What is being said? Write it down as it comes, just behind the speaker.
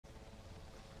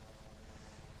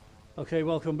Okay,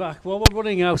 welcome back. Well, we're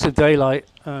running out of daylight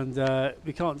and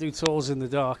we can't do tours in the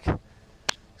dark.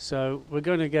 So we're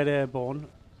going to get airborne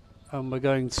and we're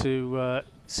going to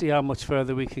see how much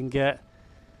further we can get.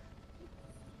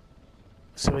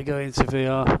 So we go into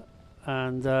VR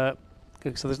and so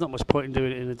there's not much point in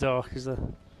doing it in the dark, is there?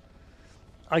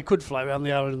 I could fly around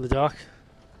the island in the dark,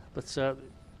 but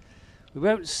we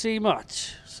won't see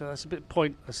much. So that's a bit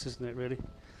pointless, isn't it, really?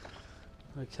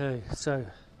 Okay, so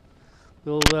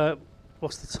we'll...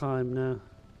 what's the time now?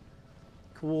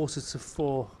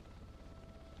 3:45.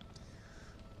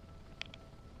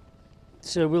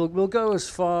 So we'll go as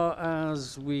far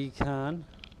as we can.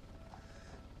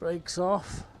 Brakes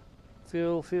off.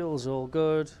 Feels all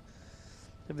good.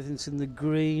 Everything's in the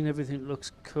green. Everything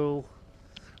looks cool.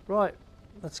 Right,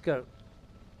 let's go.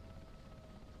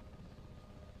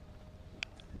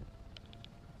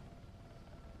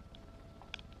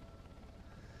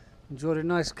 Enjoyed a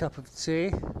nice cup of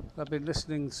tea. I've been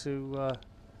listening to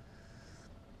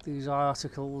these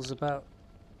articles about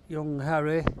young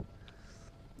Harry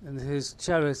and his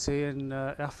charity in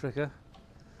Africa.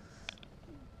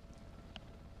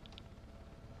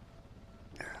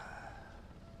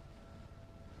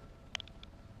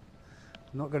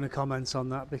 I'm not going to comment on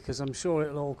that because I'm sure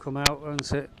it'll all come out,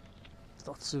 won't it?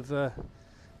 Lots of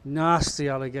nasty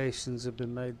allegations have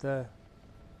been made there.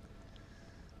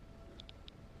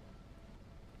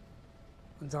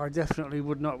 And I definitely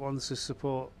would not want to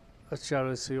support a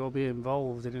charity or be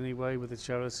involved in any way with a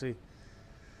charity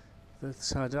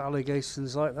that's had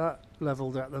allegations like that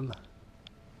levelled at them.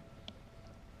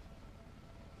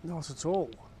 Not at all.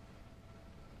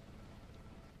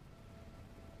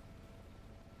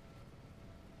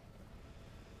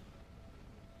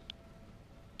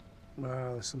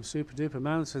 Well, there's some super duper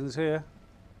mountains here.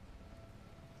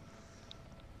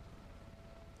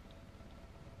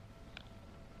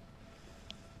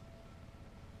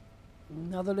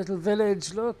 Another little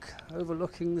village, look,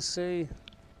 overlooking the sea.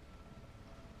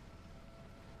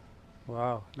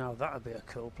 Wow, now that would be a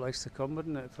cool place to come,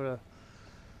 wouldn't it, for a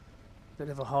bit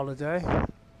of a holiday.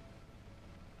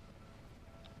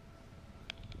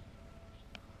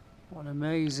 What an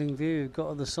amazing view you've got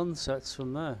of the sunsets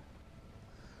from there.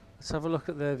 Let's have a look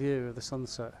at their view of the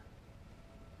sunset.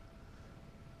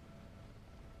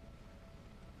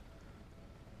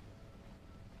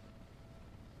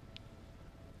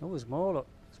 Oh, there's more, look.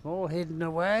 There's more hidden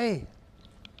away.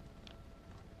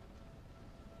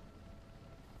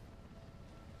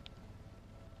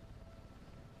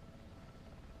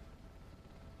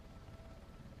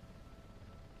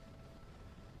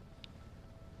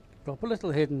 Proper little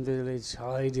hidden village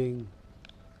hiding.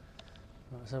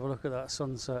 Let's have a look at that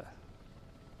sunset.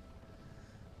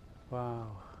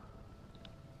 Wow.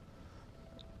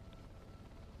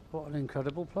 What an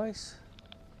incredible place.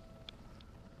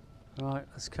 Right,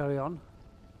 let's carry on.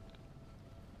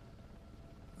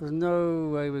 There's no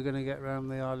way we're going to get around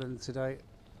the island today.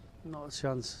 Not a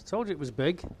chance. Told you it was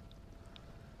big.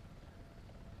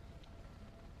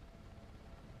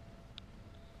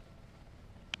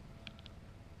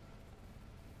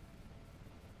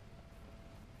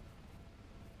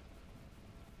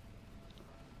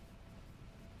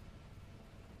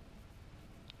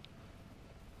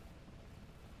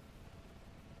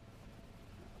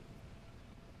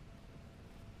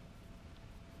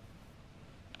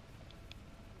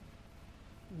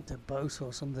 A boat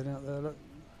or something out there, look.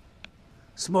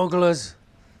 Smugglers.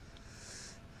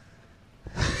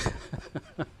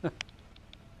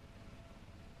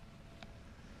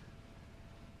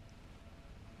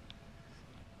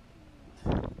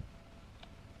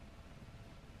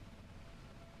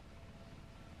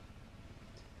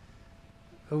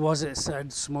 Who was it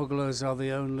said smugglers are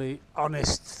the only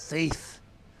honest thief?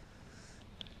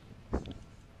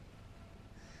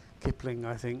 Kipling,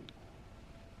 I think.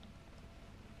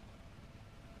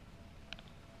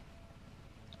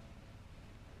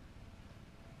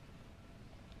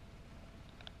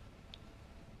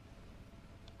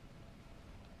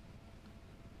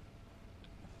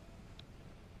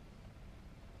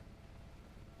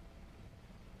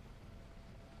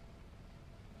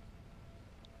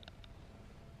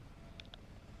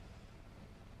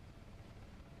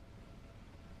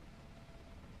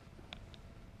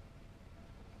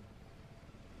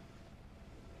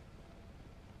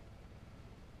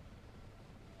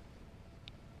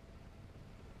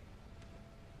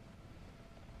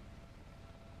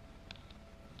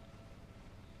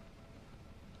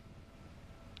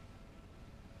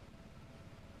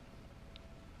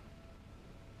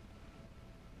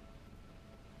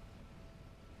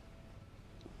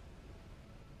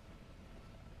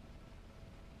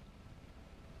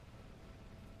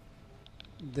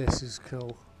 This is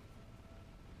cool.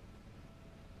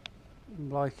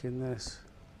 I'm liking this.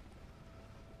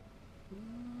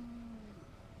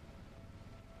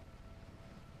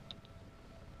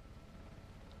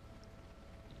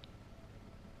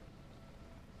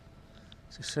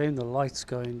 It's a shame the light's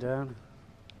going down.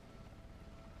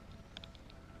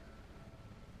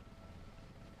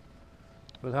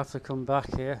 We'll have to come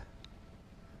back here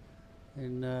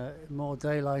in more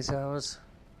daylight hours.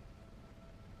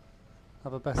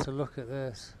 Have a better look at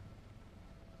this.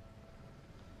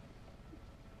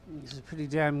 This is pretty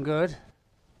damn good.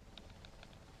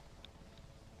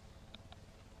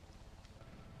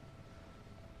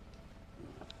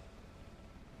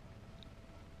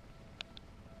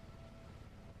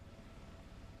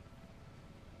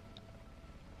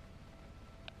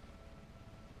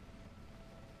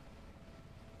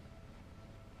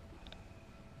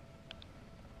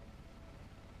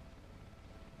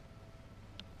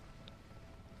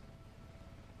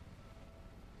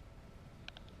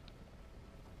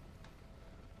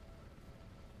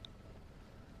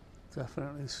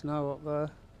 Definitely snow up there.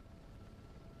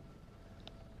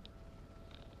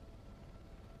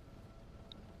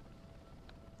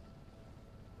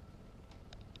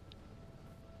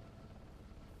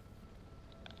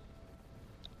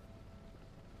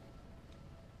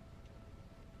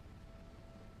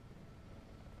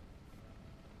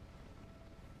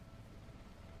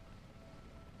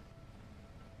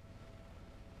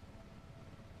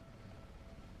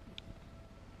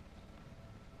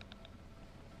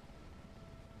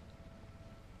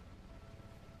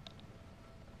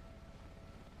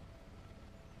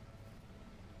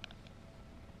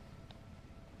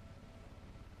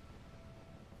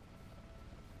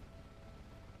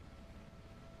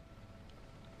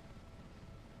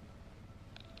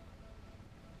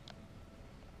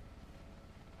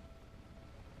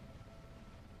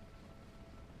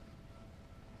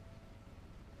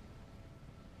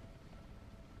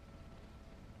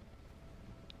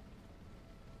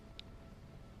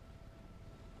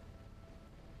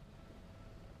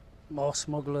 More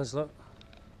smugglers, look.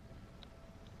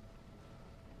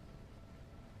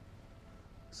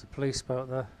 There's a police boat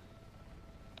there.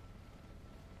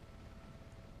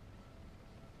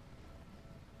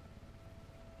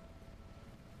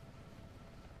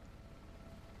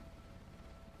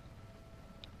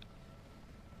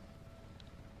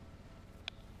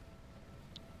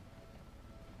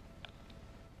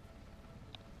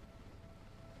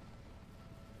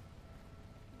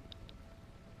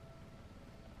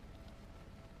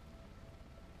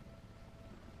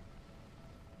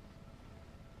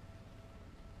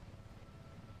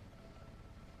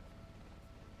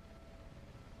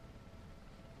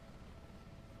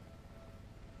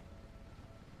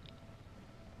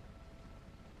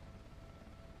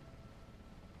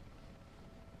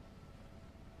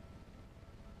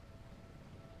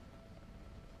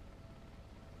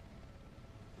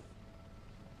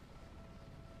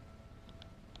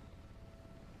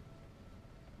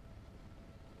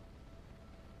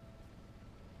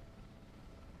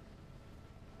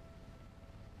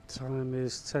 Time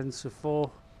is 10 to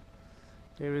 4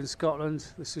 here in Scotland.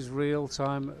 This is real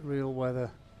time, real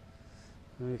weather.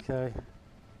 Okay.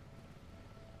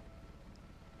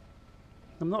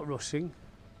 I'm not rushing.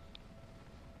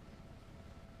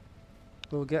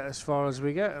 We'll get as far as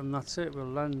we get and that's it. We'll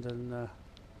land and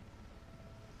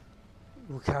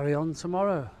we'll carry on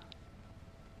tomorrow.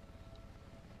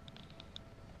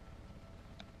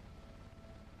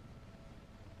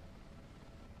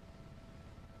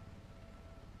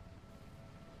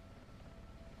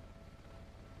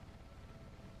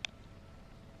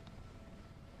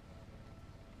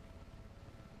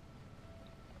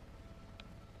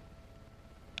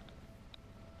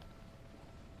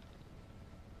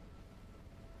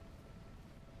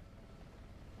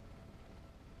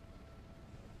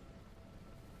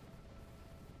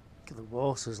 The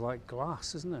water's like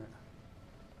glass, isn't it?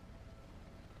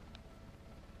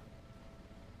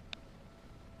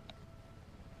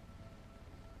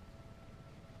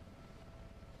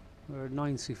 We're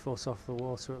 90 foot off the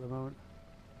water at the moment.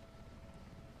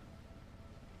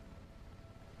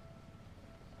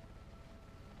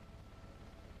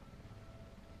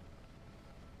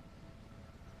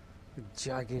 A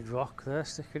jagged rock there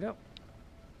sticking up.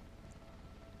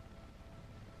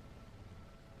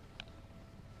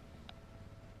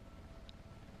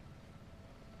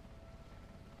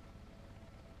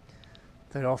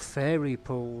 There are fairy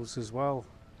pools as well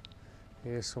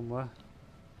here somewhere.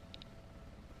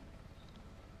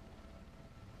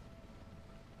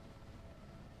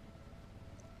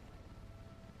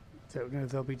 Don't know if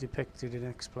they'll be depicted in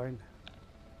Explain.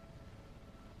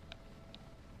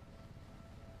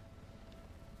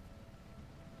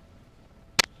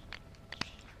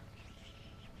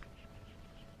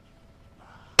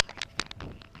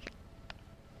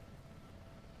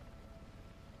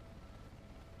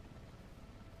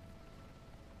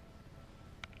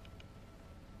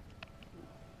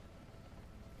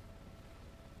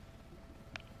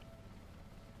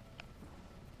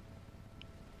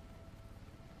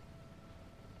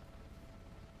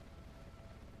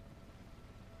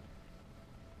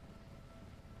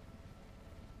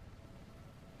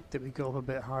 If we go up a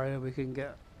bit higher, we can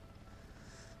get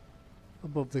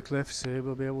above the cliffs here.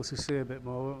 We'll be able to see a bit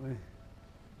more, won't we?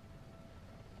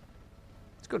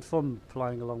 It's good fun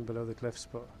flying along below the cliffs,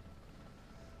 but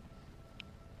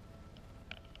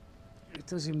it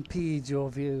does impede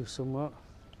your view somewhat.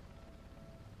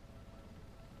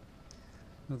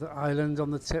 Another island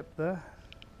on the tip there.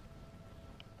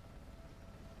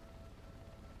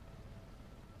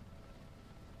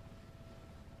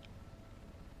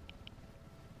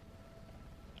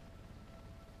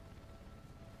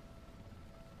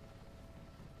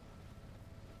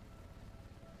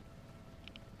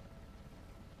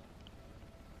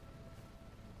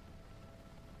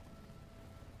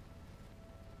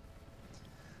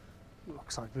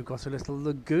 Looks like we've got a little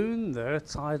lagoon there, a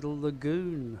tidal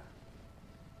lagoon.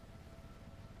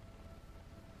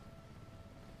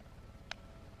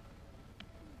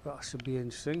 That should be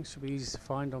interesting, should be easy to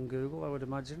find on Google, I would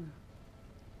imagine.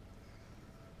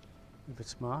 If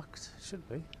it's marked, it should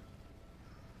be.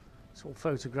 It's all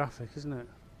photographic, isn't it?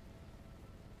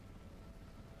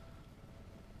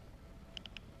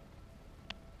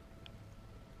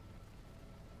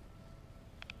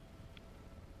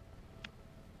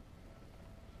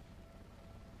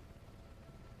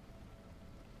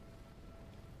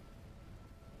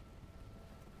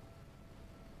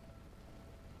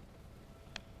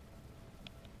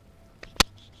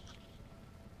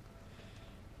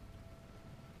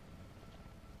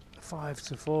 Five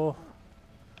to 4.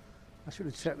 I should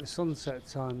have checked the sunset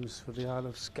times for the Isle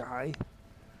of Skye,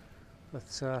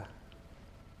 but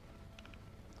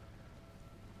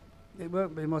it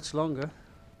won't be much longer.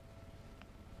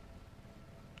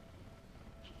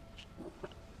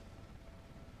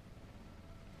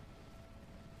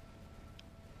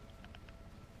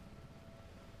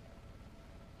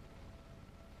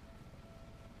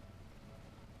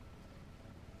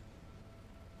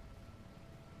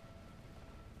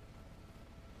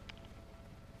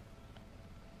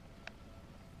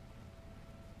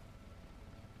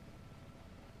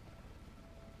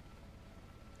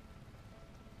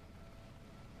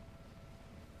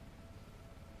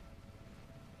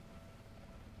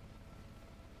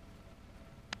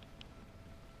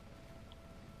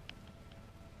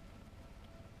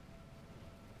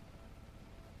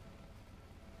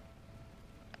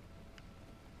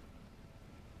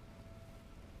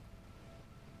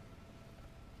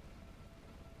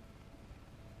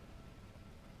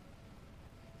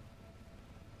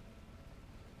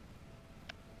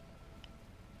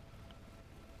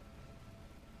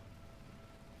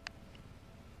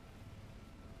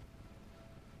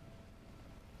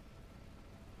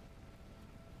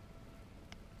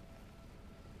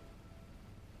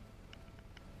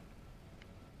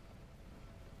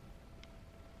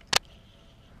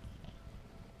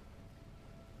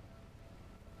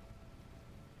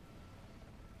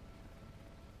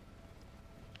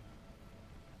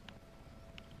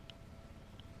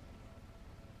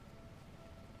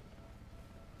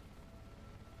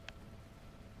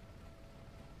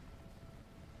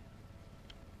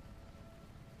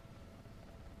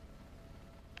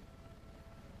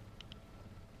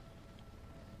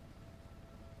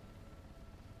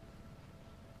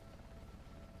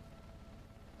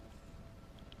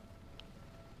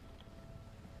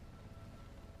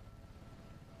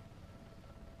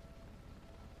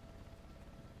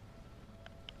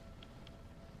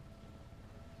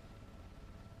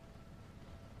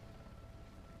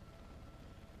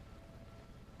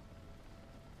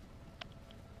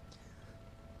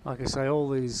 Like I say, all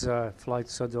these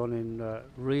flights are done in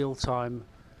real time,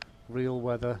 real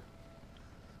weather,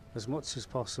 as much as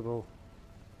possible.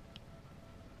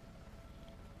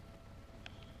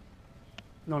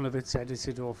 None of it's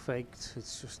edited or faked,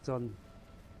 it's just done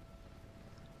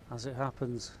as it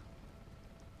happens.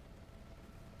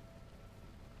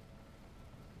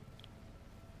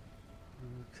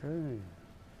 Okay,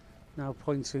 now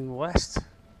pointing west.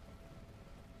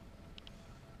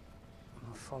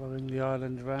 Following the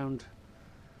island round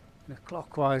in a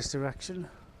clockwise direction.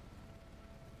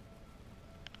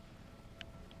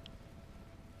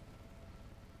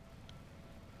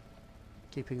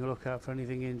 Keeping a lookout for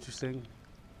anything interesting.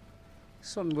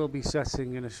 Sun will be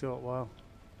setting in a short while.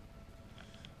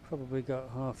 Probably got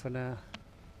half an hour.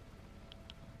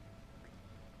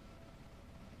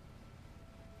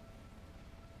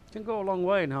 Can go a long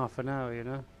way in half an hour, you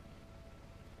know.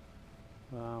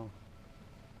 Wow.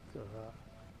 Look at that.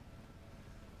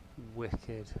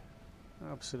 Wicked,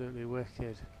 absolutely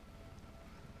wicked. There's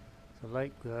a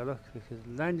lake there, look, we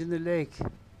could land in the lake.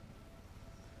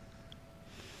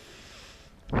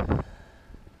 At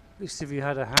least if you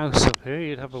had a house up here,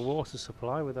 you'd have a water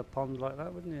supply with a pond like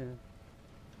that, wouldn't you?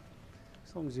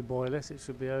 As long as you boil it, it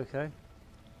should be okay.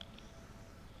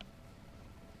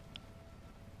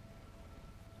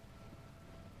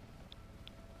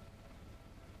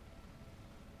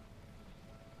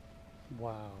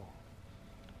 Wow.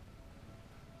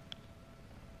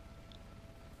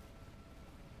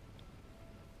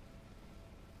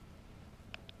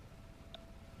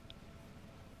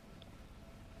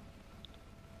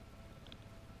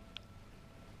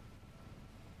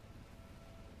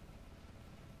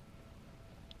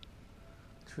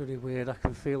 It's really weird. I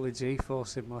can feel the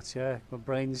G-force in my chair. My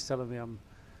brain's telling me I'm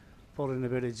pulling a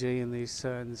bit of G in these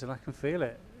turns, and I can feel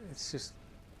it. It's just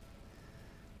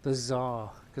bizarre,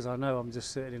 because I know I'm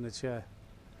just sitting in a chair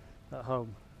at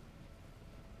home.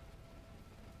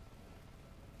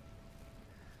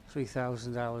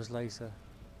 3,000 hours later.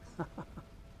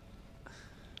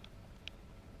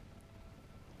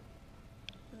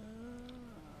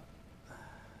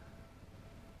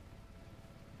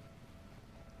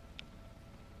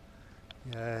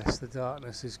 Yes, the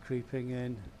darkness is creeping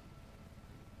in.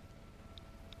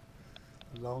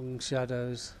 Long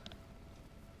shadows.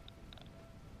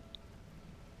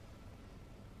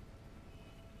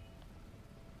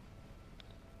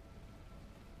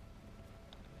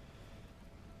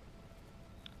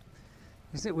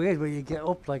 Isn't it weird when you get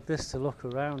up like this to look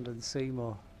around and see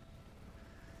more?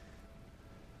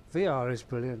 VR is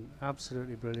brilliant,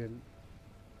 absolutely brilliant.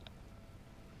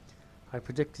 I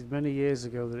predicted many years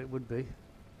ago that it would be.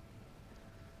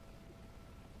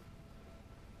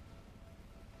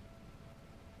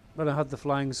 When I had the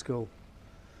flying school,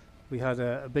 we had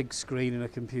a big screen and a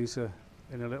computer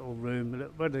in a little room,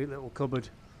 a little cupboard,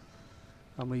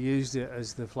 and we used it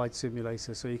as the flight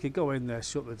simulator. So you could go in there,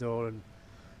 shut the door, and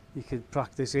you could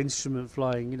practice instrument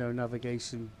flying, you know,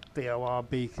 navigation, BOR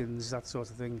beacons, that sort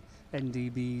of thing,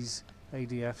 NDBs,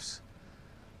 ADFs.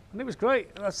 And it was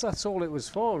great. That's all it was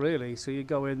for, really. So you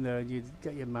go in there and you'd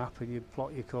get your map and you'd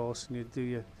plot your course and you'd do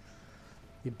your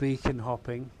beacon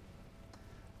hopping.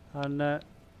 And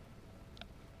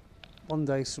one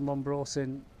day someone brought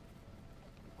in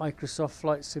Microsoft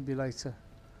Flight Simulator.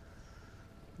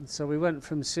 And so we went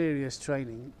from serious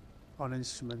training on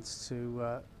instruments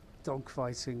to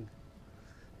dogfighting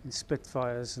in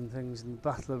Spitfires and things in the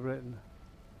Battle of Britain.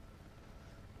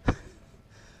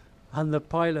 And the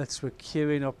pilots were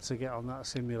queuing up to get on that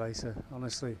simulator,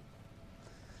 honestly.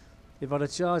 If I'd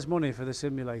have charged money for the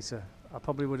simulator, I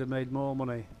probably would have made more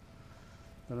money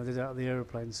than I did out of the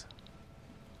aeroplanes.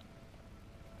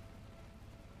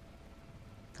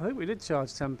 I think we did charge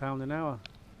 £10 an hour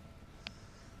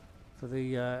for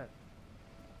the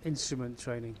instrument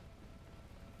training.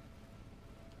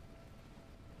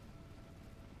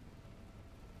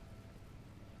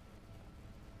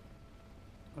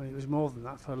 I mean, it was more than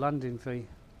that for a landing fee.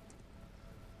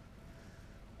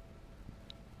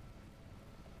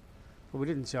 But we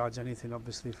didn't charge anything,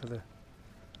 obviously, for the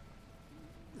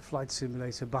flight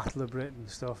simulator, Battle of Britain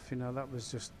stuff. You know, that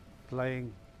was just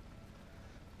playing.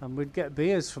 And we'd get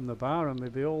beers from the bar and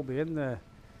we'd all be in there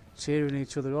cheering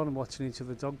each other on and watching each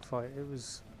other dogfight. It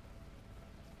was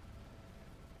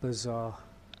bizarre.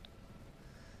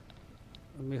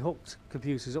 And we hooked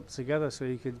computers up together so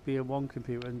you could be in one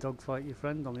computer and dogfight your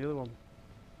friend on the other one.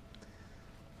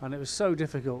 And it was so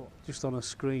difficult just on a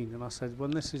screen. And I said, when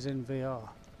this is in VR,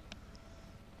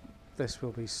 this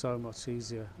will be so much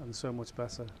easier and so much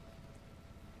better.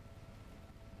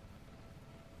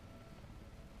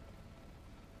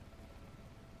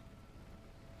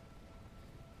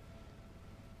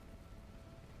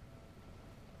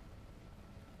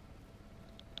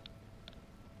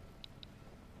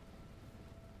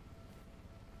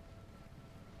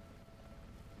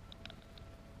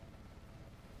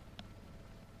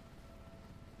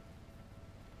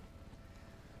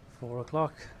 Four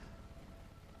o'clock.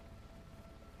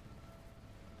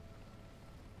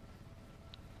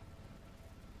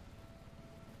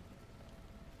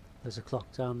 There's a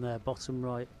clock down there, bottom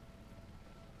right.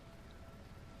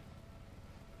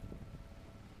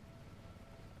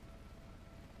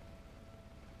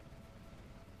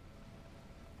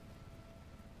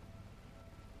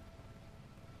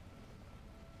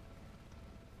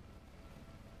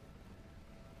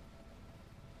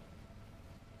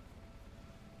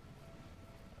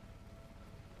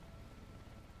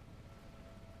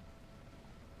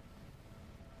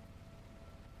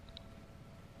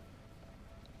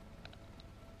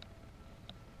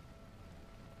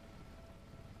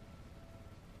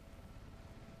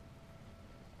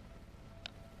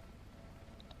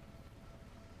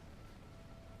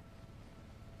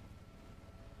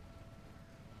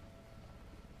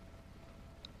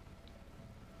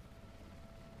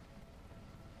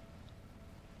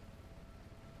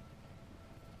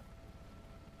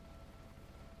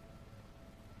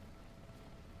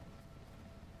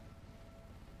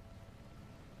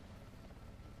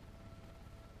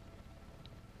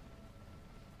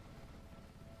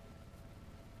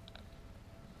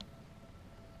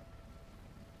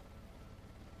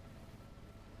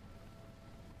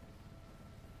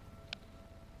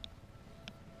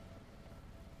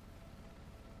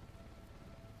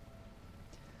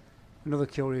 Another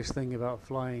curious thing about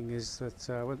flying is that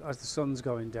as the sun's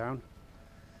going down,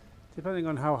 depending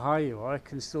on how high you are, it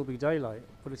can still be daylight,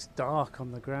 but it's dark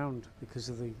on the ground because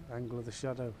of the angle of the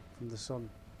shadow from the sun.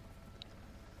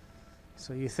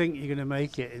 So you think you're going to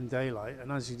make it in daylight,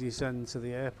 and as you descend to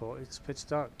the airport, it's pitch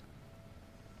dark.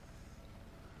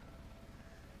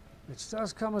 Which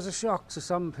does come as a shock to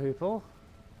some people,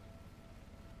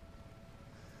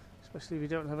 especially if you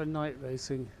don't have a night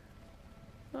rating.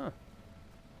 Oh,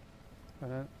 I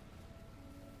don't.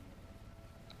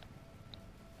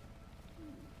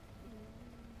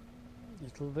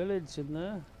 Little village in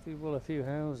there, well, a few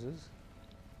houses.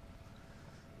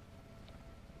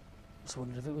 Just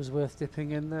wondered if it was worth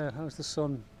dipping in there. How's the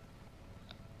sun?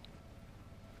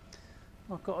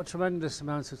 I've got a tremendous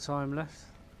amount of time left.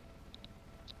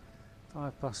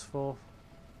 4:05.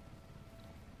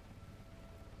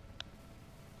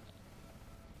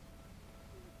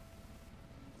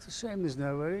 It's a shame there's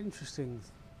nowhere interesting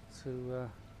to. I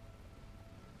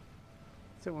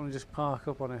don't want to just park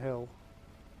up on a hill.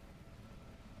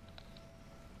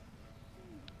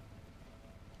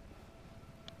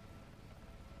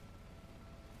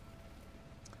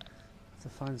 To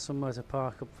find somewhere to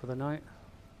park up for the night.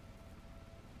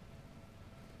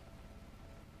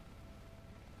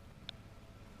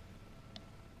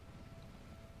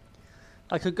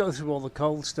 I could go through all the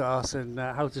cold start and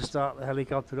how to start the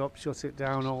helicopter up, shut it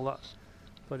down, all that,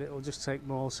 but it will just take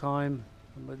more time,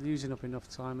 and we're using up enough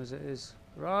time as it is.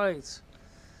 Right,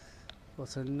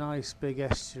 what a nice big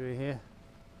estuary here.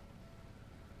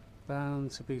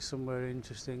 Bound to be somewhere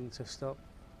interesting to stop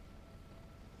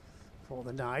for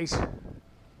the night.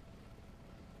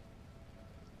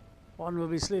 One will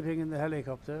be sleeping in the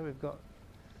helicopter. We've got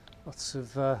lots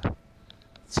of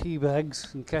tea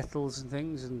bags and kettles and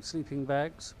things and sleeping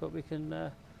bags, but we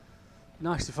can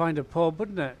nice to find a pub,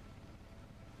 wouldn't it?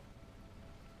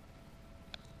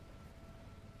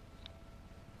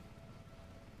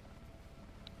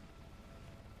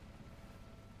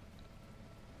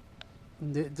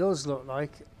 And it does look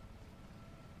like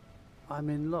I'm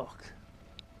in luck,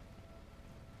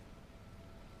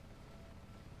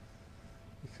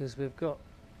 because we've got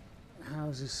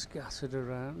houses scattered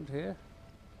around here,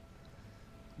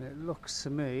 and it looks to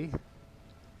me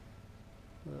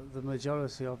that the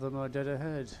majority of them are dead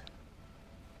ahead.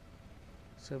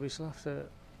 So we shall have to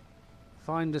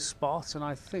find a spot, and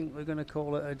I think we're going to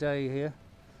call it a day here,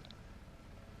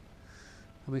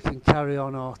 and we can carry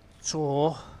on our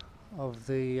tour of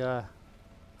the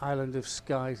Island of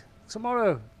Skye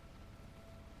tomorrow.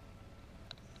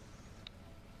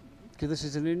 Because this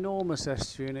is an enormous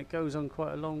estuary and it goes on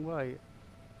quite a long way.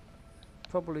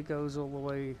 Probably goes all the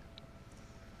way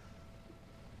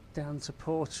down to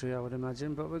Portry, I would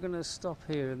imagine, but we're going to stop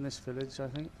here in this village, I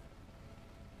think,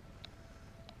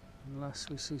 unless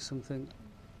we see something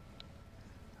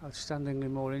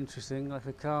outstandingly more interesting, like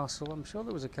a castle. I'm sure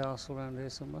there was a castle around here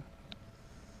somewhere,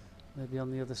 maybe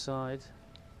on the other side.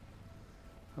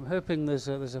 I'm hoping there's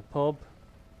a pub.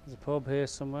 There's a pub here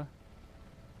somewhere.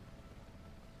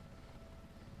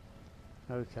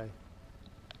 Okay.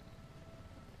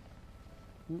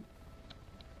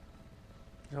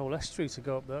 The whole estuary to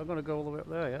go up there. I'm going to go all the way up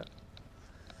there yet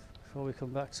before we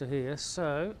come back to here.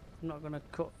 So I'm not going to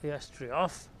cut the estuary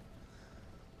off.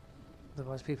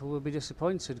 Otherwise people will be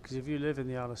disappointed, because if you live in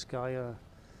the Isle of Skye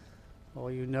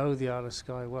or you know the Isle of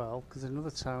Skye well, because there's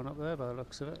another town up there by the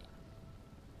looks of it.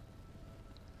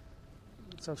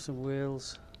 Let's have some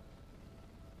wheels.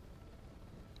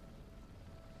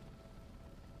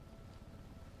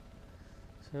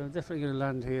 So I'm definitely going to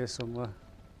land here somewhere.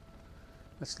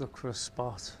 Let's look for a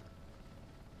spot.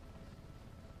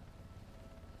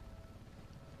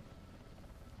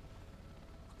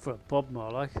 For a pub,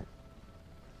 more like.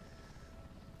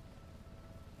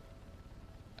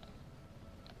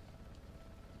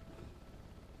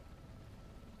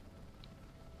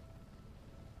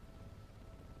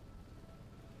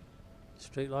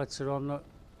 Street lights are on, look.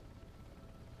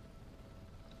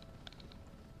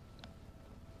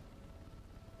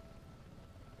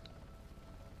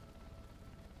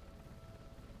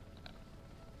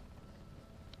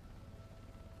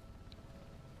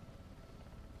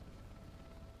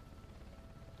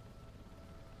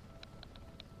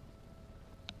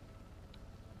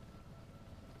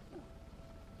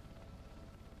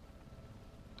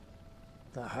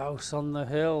 The house on the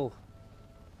hill.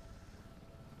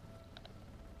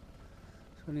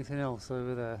 Is there anything else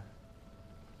over there?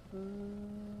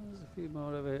 There's a few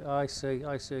more over here.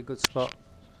 I see a good spot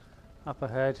up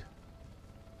ahead.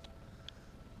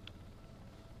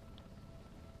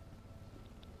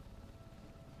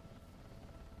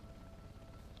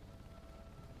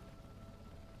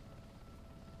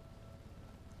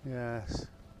 Yes,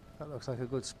 that looks like a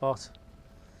good spot.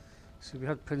 So if we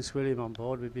had Prince William on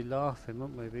board, we'd be laughing,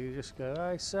 wouldn't we? We'd just go,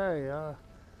 I say,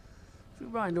 if you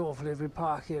mind awfully if we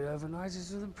park here overnight, it's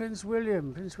the Prince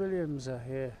William. Prince William's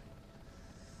here.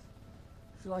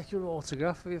 Would you like your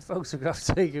autograph or your photograph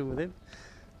taken with him?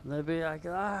 And they'd be like,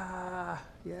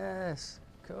 yes,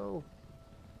 cool.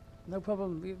 No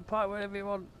problem, you can park wherever you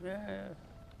want. Yeah.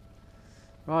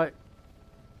 Right,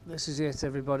 this is it,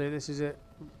 everybody. This is it.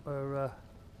 We're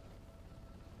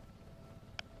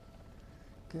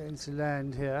getting to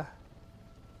land here.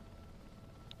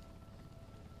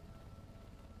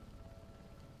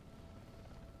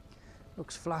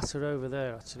 Looks flatter over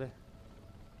there, actually.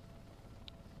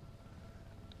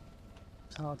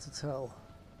 It's hard to tell.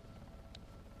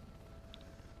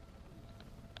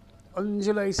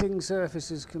 Undulating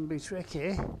surfaces can be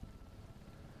tricky.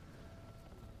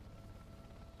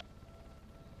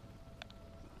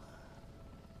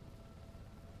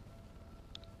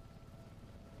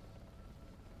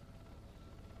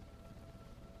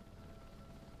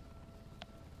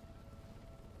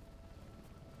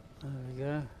 There we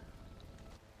go.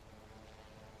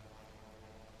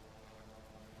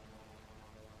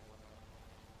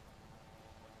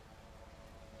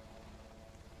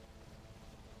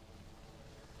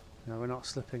 No, we're not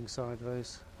slipping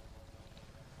sideways.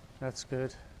 That's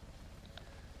good.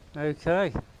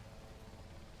 Okay.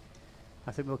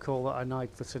 I think we'll call that a night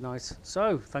for tonight.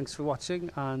 So, thanks for watching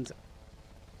and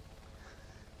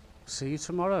see you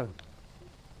tomorrow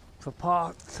for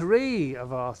part 3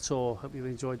 of our tour. Hope you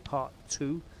enjoyed part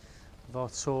 2 of our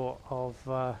tour of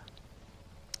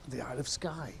the Isle of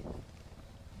Skye.